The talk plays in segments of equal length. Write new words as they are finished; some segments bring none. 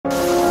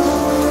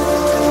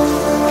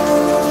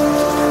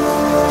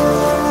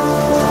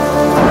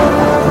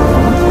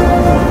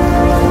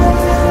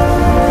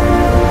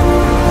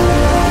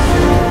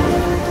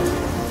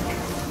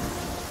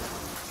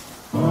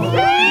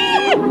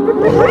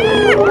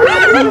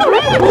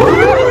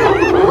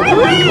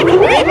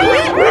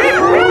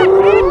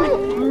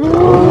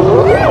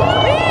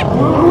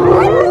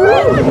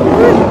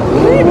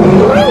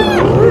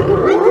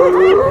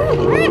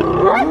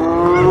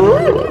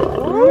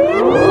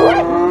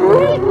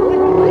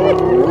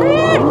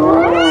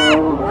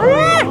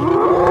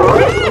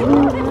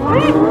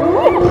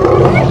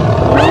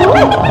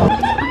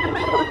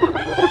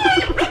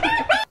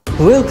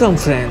Welcome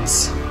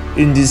friends,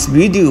 in this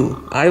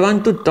video I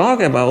want to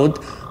talk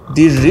about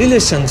the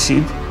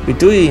relationship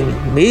between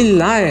male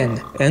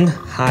lion and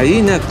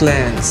hyena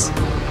clans.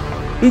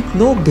 We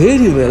know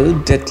very well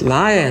that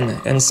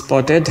lion and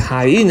spotted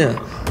hyena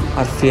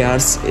are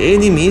fierce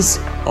enemies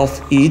of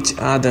each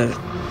other.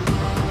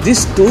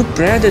 These two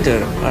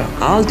predators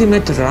are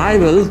ultimate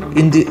rivals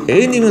in the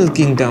animal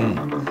kingdom.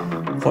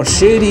 For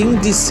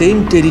sharing the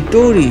same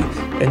territory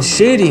and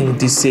sharing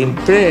the same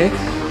prey,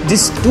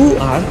 these two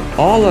are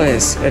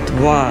always at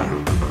war.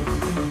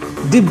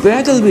 The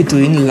battle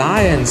between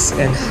lions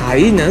and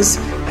hyenas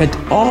had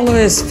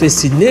always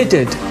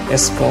fascinated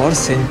us for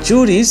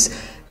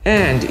centuries,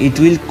 and it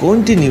will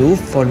continue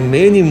for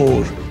many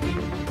more.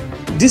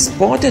 The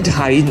spotted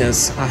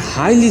hyenas are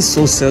highly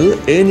social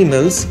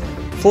animals,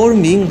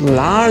 forming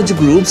large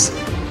groups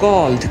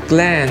called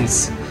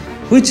clans,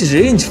 which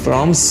range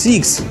from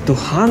 6 to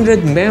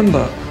 100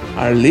 members,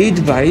 are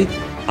led by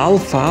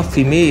alpha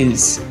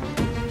females.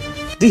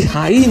 The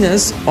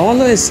hyenas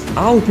always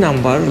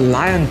outnumber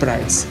lion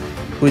prides,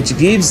 which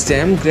gives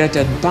them great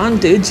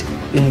advantage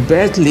in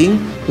battling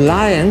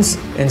lions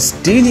and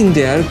stealing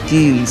their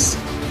kills.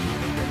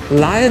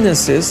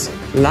 Lionesses,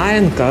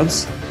 lion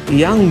cubs,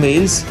 young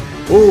males,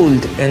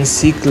 old and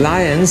sick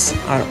lions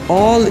are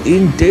all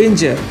in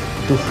danger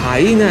to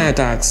hyena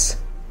attacks.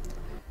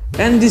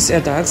 And these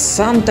attacks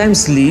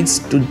sometimes leads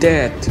to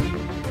death.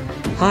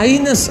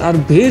 Hyenas are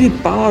very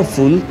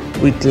powerful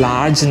with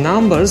large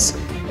numbers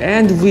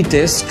and with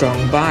a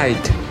strong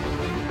bite.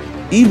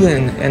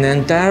 Even an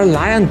entire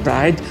lion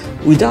pride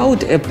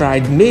without a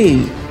pride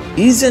male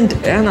isn't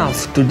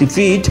enough to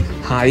defeat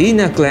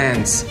hyena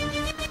clans.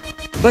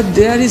 But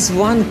there is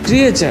one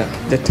creature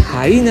that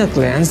hyena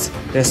clans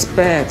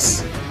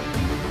respects.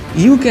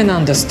 You can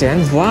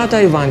understand what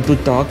I want to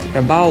talk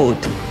about.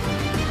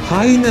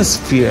 Hyenas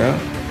fear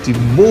the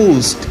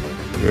most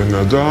an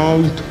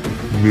adult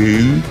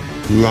male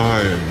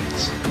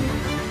lions.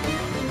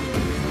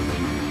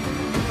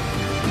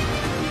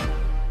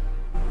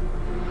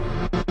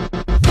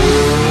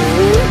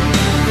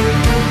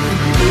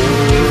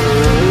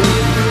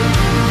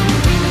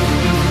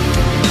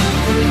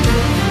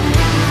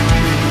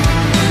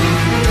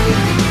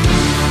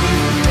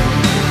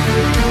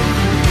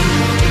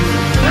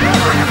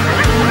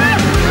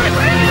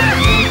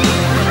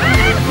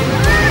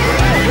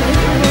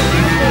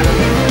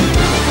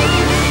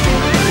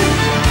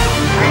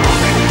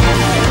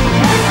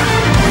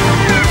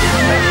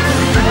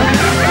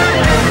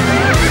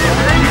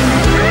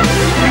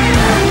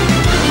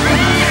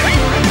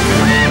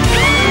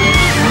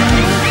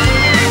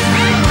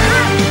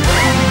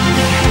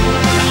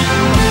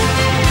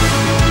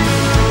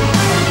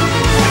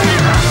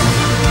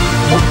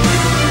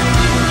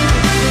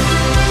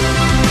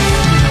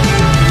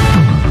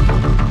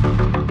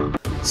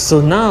 So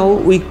now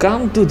we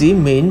come to the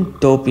main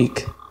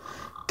topic.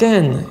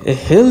 Can a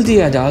healthy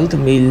adult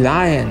male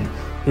lion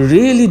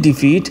really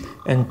defeat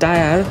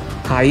entire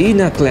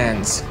hyena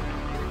clans?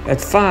 At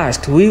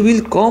first we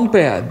will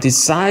compare the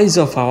size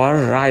of our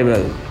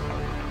rival.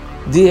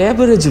 The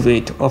average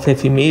weight of a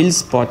female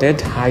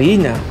spotted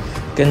hyena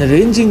can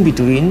ranging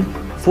between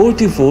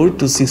 44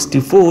 to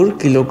 64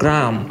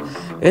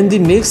 kg, and the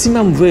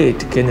maximum weight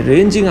can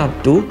ranging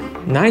up to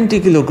 90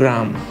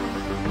 kg.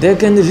 They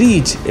can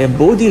reach a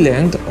body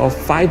length of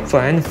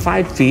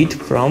 5.5 feet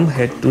from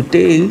head to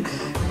tail,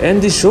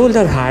 and the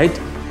shoulder height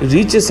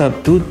reaches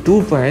up to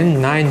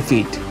 2.9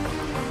 feet.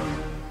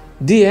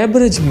 The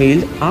average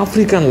male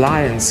African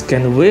lions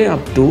can weigh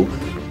up to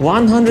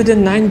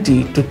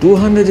 190 to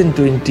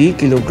 220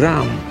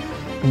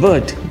 kg,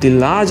 but the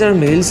larger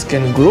males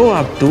can grow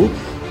up to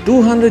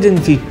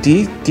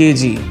 250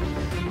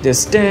 kg. They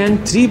stand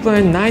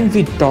 3.9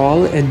 feet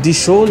tall at the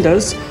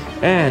shoulders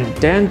and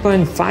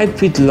 10.5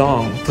 feet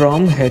long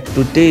from head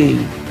to tail.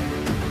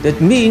 That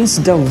means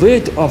the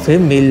weight of a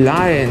male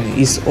lion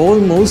is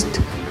almost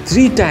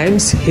 3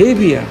 times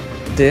heavier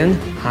than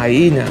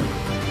hyena.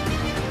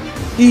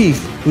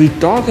 If we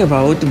talk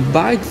about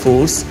bite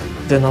force,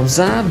 then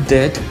observe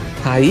that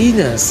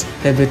hyenas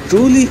have a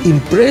truly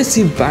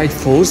impressive bite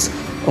force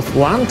of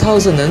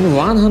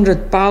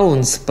 1,100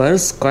 pounds per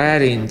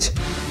square inch.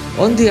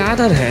 On the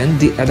other hand,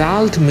 the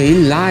adult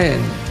male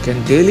lion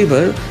can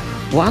deliver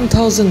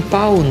 1,000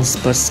 pounds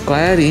per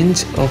square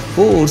inch of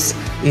force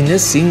in a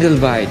single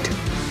bite.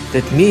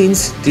 That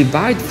means the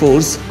bite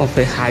force of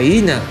a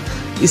hyena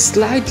is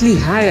slightly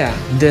higher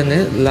than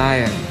a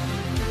lion.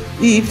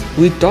 If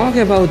we talk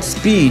about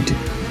speed,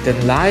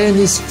 then lion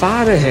is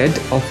far ahead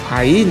of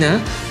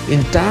hyena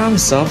in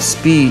terms of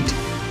speed.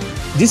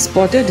 The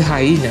spotted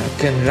hyena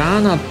can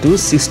run up to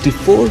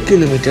 64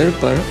 km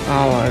per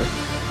hour,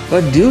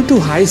 but due to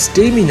high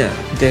stamina,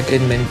 they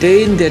can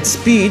maintain that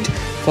speed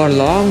for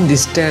long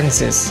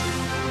distances.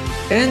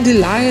 And the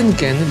lion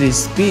can reach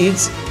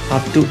speeds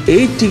up to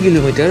 80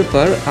 km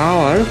per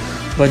hour,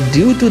 but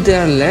due to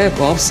their lack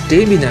of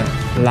stamina,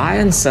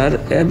 lions are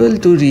able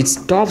to reach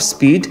top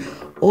speed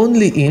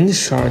only in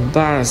short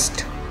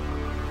bursts.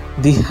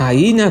 The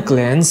hyena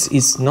clans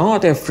is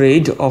not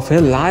afraid of a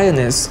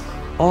lioness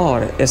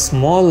or a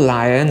small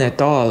lion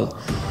at all,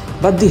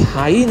 but the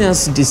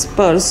hyenas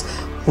disperse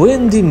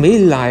when the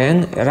male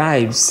lion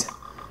arrives.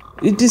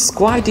 It is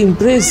quite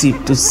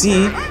impressive to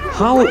see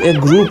how a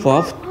group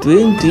of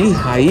 20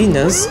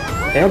 hyenas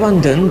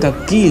abandon the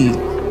kill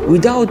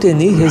without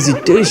any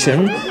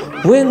hesitation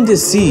when they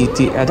see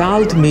the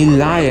adult male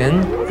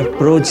lion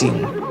approaching.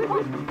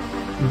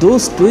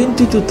 Those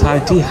 20 to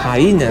 30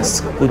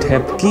 hyenas could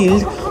have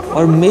killed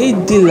or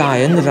made the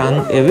lion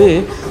run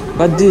away,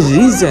 but the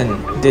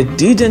reason they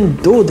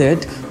didn't do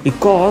that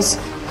because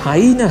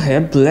hyenas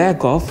have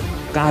lack of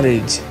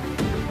courage.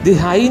 The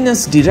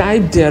hyenas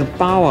derive their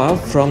power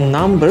from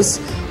numbers,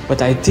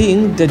 but I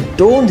think they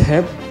don't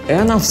have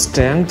enough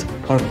strength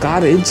or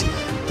courage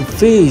to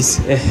face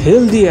a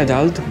healthy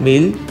adult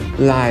male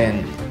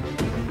lion.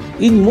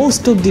 In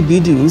most of the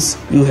videos,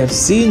 you have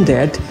seen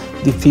that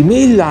the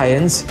female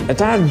lions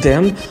attack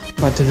them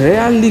but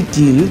rarely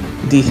kill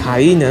the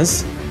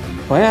hyenas,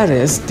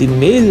 whereas the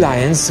male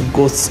lions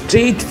go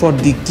straight for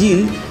the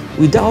kill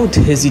without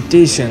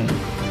hesitation.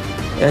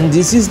 And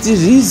this is the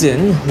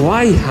reason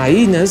why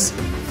hyenas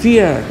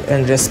fear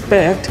and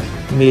respect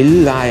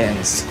male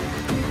lions.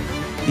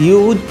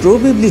 You would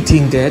probably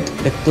think that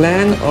a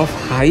clan of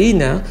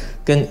hyena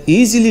can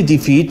easily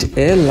defeat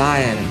a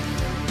lion,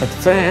 but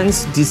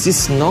friends, this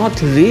is not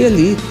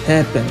really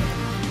happen.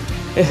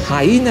 A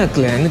hyena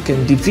clan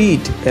can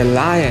defeat a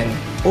lion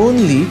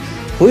only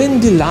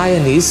when the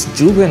lion is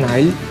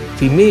juvenile,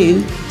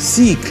 female,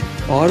 sick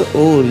or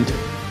old.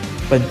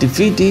 But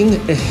defeating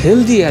a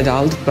healthy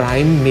adult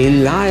prime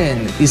male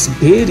lion is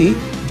very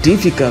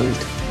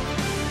difficult.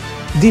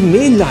 The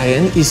male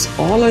lion is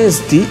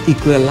always the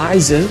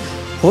equalizer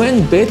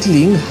when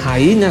battling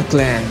hyena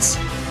clans.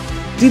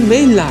 The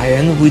male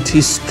lion with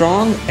his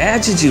strong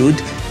attitude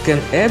can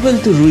able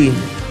to ruin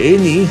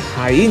any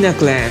hyena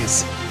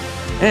clans.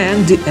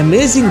 And the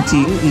amazing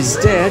thing is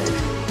that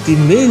the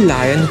male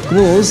lion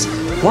knows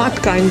what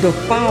kind of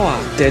power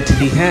that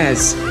he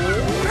has.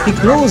 He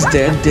knows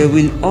that they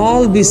will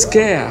all be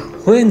scared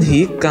when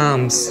he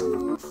comes.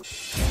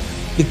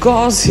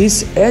 Because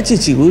his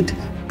attitude,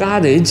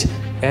 courage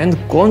and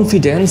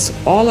confidence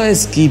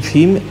always keep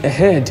him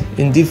ahead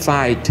in the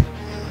fight.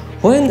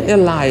 When a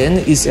lion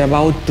is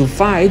about to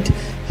fight,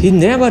 he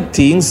never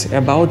thinks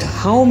about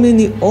how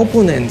many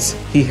opponents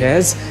he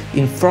has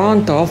in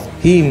front of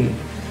him.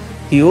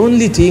 He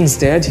only thinks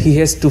that he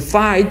has to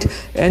fight,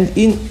 and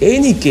in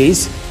any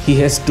case, he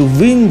has to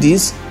win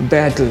this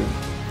battle.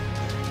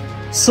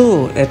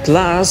 So, at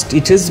last,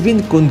 it has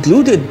been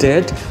concluded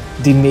that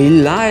the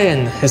male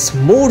lion has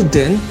more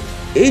than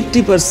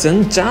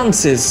 80%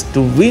 chances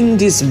to win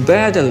this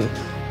battle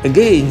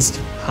against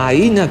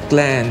hyena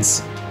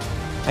clans.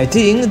 I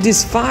think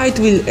this fight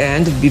will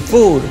end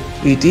before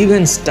it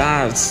even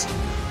starts,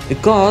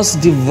 because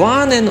the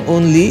one and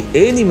only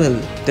animal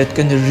that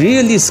can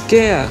really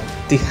scare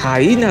the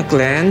hyena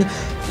clan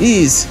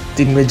is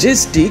the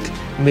majestic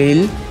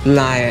male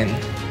lion.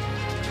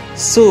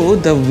 So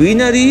the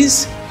winner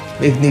is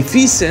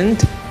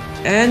magnificent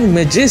and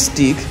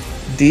majestic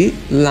the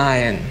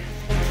lion.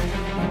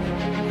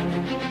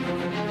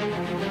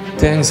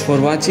 Thanks for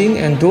watching,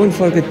 and don't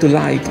forget to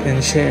like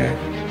and share.